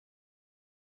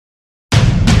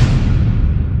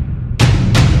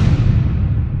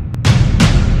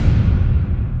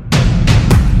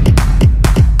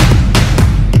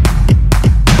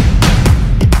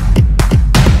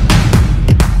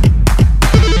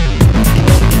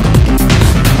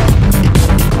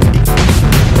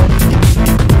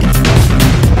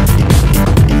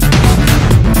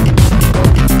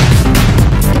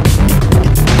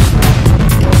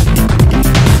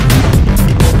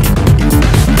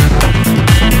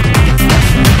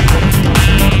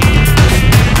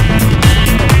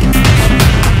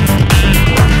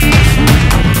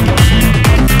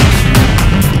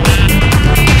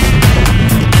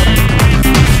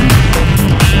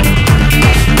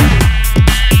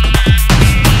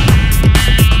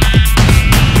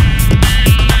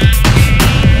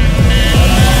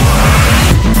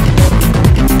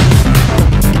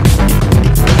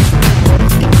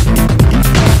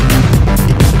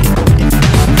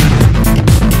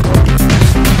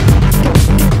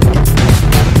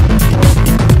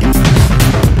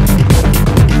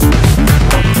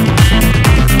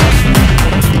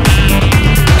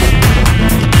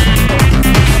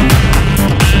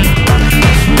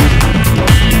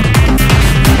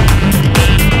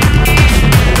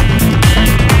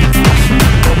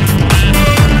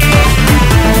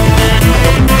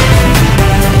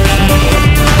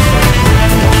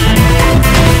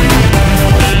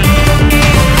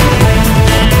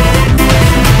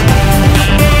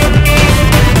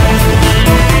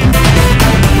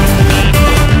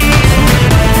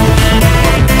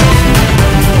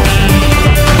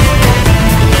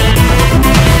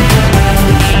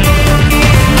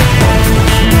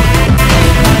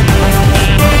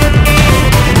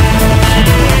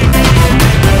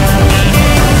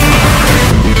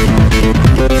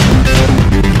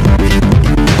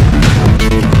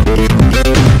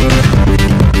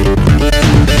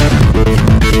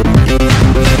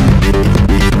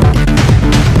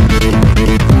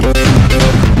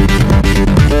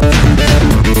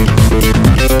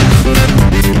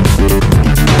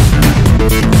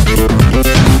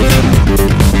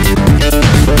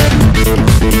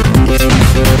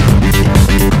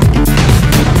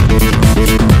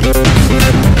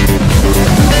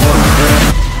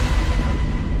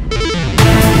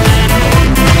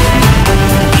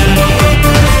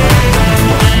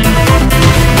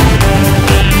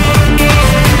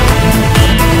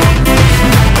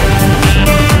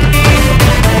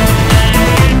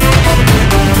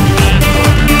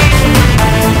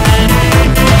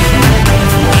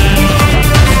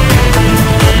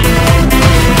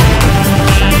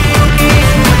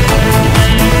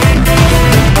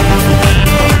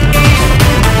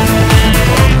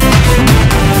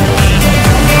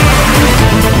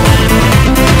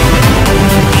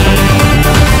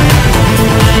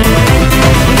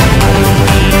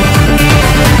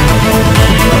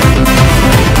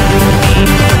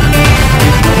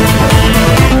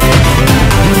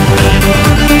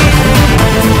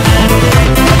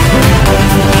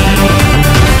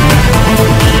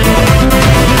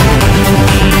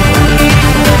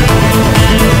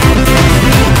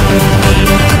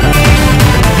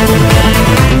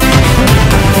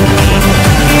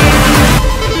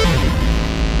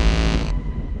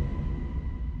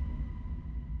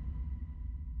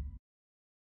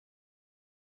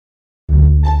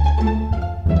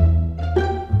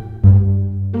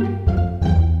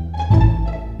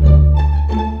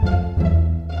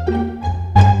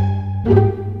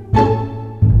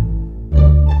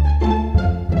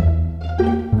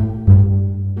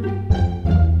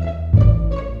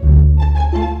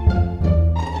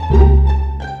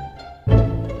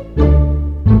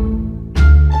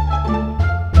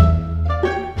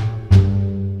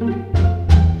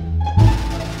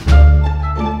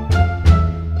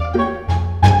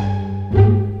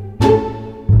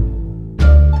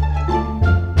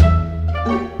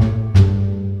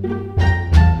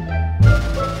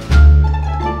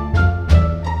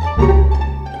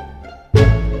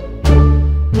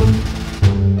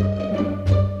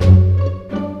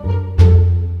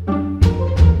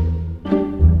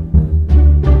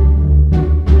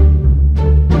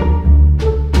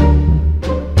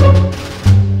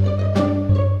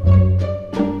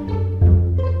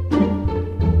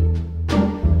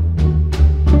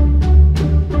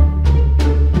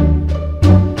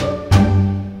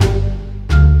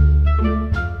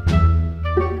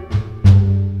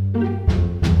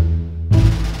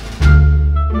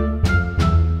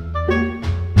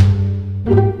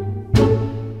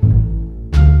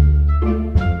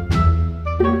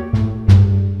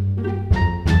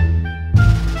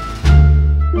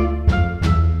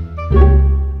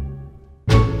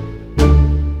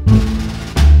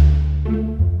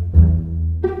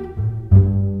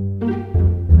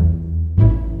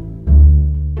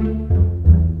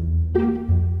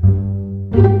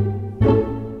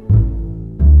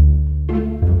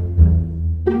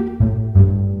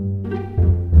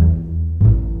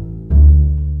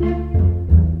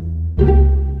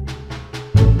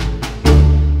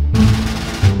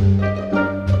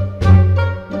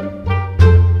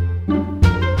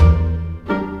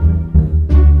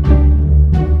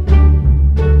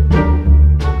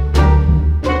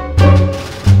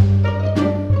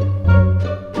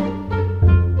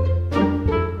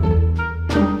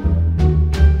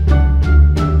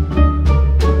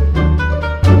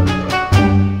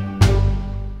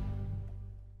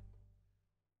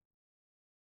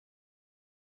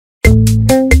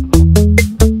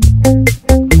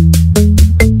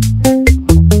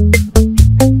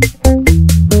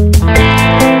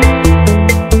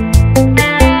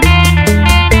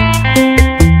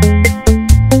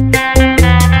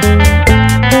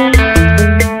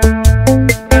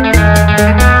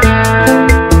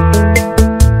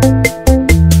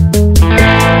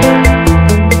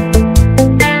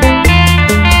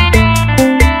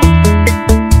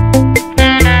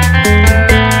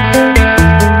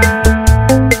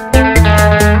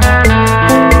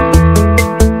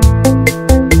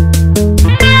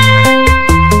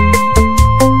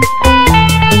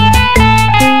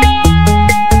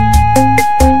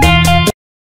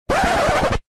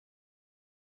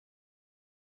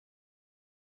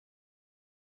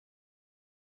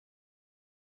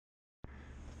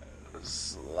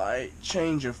slight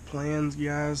change of plans,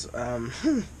 guys. I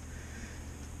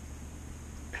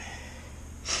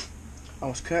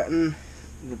was cutting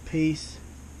the piece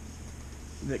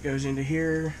that goes into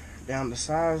here down to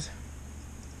size,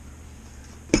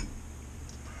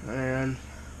 and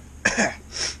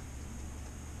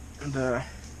the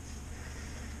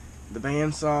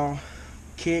bandsaw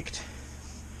kicked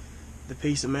the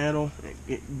piece of metal.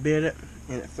 It bit it,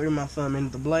 and it threw my thumb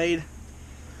into the blade.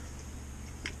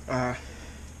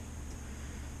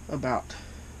 About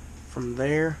from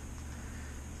there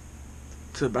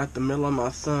to about the middle of my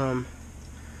thumb,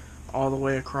 all the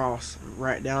way across,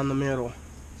 right down the middle.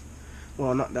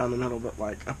 Well, not down the middle, but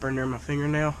like up under my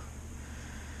fingernail.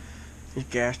 It's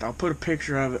gashed. I'll put a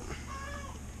picture of it.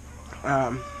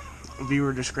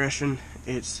 Viewer discretion.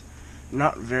 It's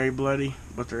not very bloody,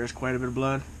 but there is quite a bit of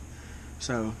blood.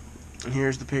 So, and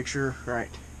here's the picture right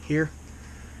here.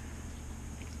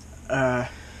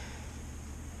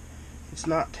 It's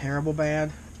not terrible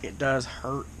bad. It does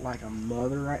hurt like a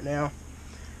mother right now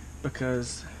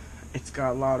because it's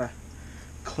got a lot of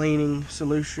cleaning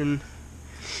solution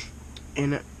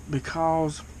in it,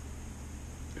 because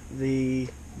the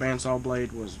bandsaw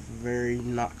blade was very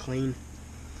not clean.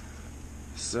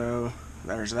 So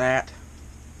there's that.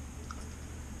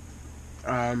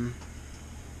 I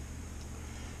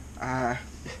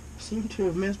seem to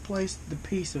have misplaced the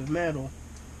piece of metal,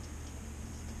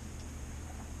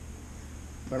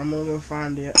 but I'm gonna go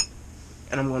find it,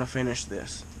 and I'm gonna finish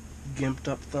this, gimped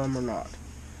up thumb or not.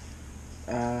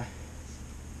 I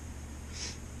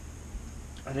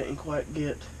didn't quite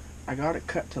get, I got it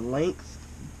cut to length,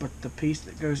 but the piece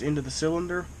that goes into the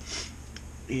cylinder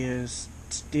is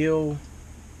still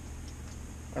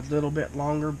a little bit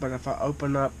longer. But if I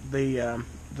open up the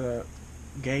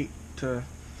gate to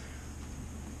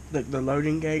the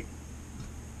loading gate,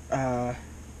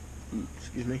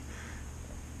 excuse me,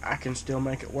 I can still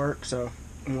make it work. So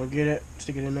I'm gonna get it,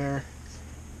 stick it in there,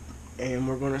 and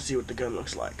we're gonna see what the gun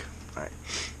looks like. Alright,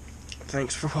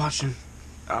 thanks for watching.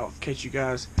 I'll catch you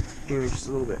guys here in just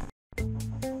a little bit.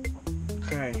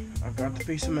 Okay, I've got the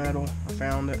piece of metal. I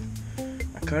found it.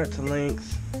 I cut it to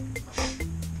length.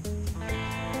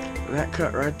 That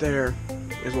cut right there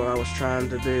is what I was trying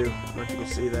to do. Like you can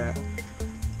see that.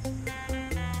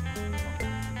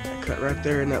 I cut right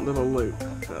there in that little loop,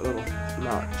 that little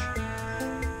notch.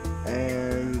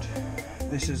 And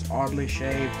this is oddly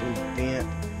shaved and bent,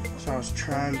 so I was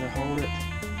trying to hold it,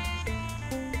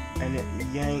 and it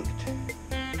yanked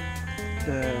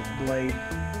the blade,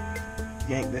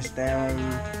 yanked this down,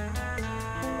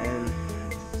 and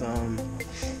the thumb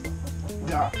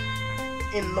got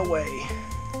in the way.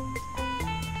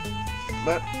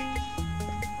 But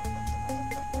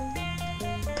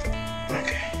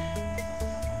okay,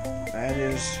 that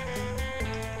is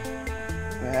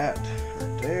that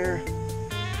right there.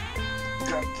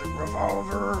 Got the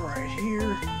revolver right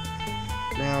here.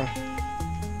 Now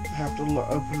I have to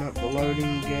open up the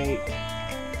loading gate,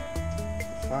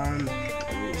 find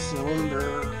the cylinder,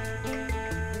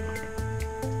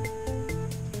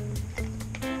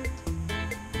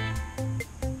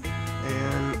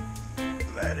 and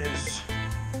that is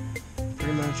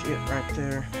pretty much it right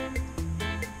there.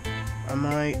 I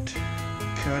might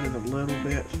cut it a little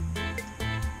bit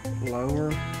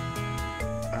lower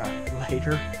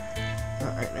later,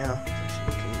 not right now. Let's see,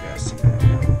 can you guys see that?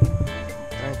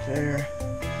 Right there.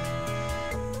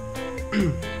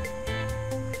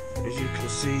 As you can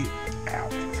see,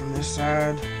 out from this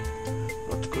side,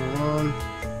 what's going on,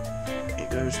 it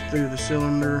goes through the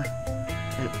cylinder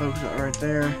and it pokes out right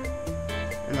there,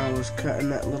 and I was cutting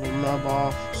that little nub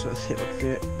off so that it would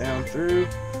fit down through,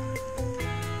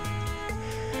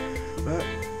 but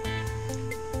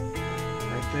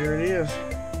right there it is,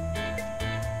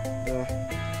 the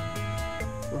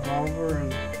revolver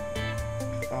and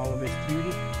all of its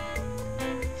beauty.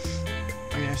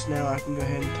 I guess now I can go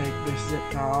ahead and take this zip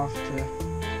tie off to,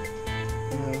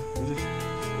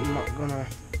 I'm not gonna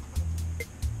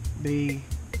be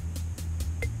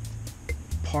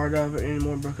part of it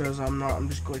anymore because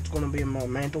it's gonna be my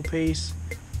mantelpiece.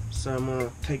 So I'm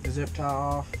gonna take the zip tie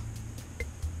off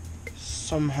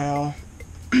somehow.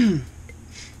 I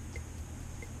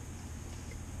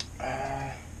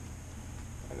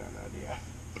got no idea.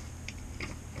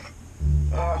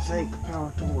 I think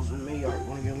power tools and me aren't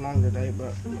going to get along today,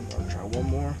 but I'm going to try one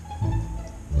more.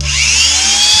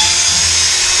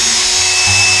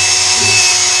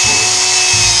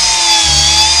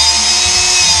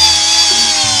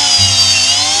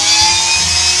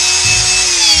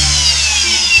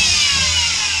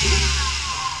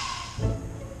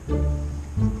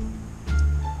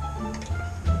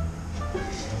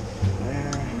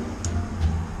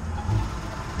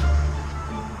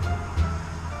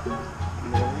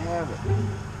 there we have it.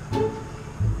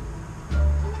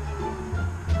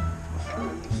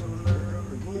 Find the cylinder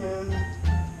over again.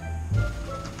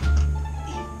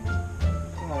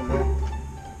 Come on, man.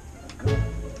 Go.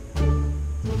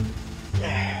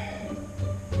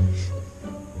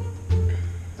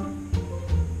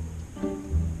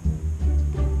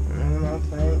 And I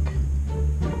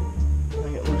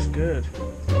think it looks good.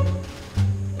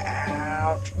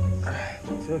 Ouch.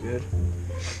 Don't feel good.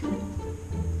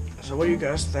 So what do you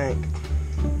guys think?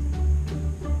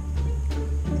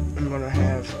 I'm gonna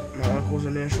have my uncle's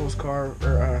initials carved,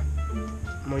 or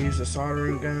I'm gonna use a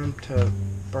soldering gun to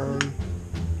burn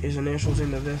his initials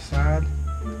into this side,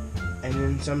 and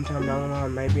then sometime down the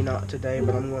line, maybe not today,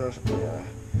 but I'm gonna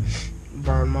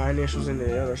burn my initials into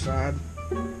the other side.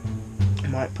 I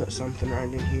might put something right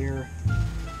in here,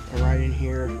 or right in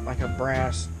here, like a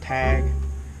brass tag.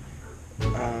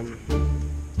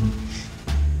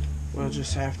 We'll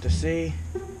just have to see.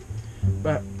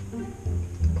 But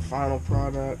the final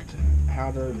product,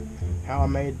 how I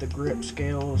made the grip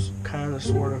scales, kind of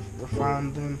sort of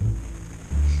refined them,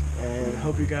 and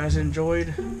hope you guys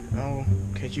enjoyed. I'll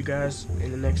catch you guys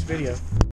in the next video.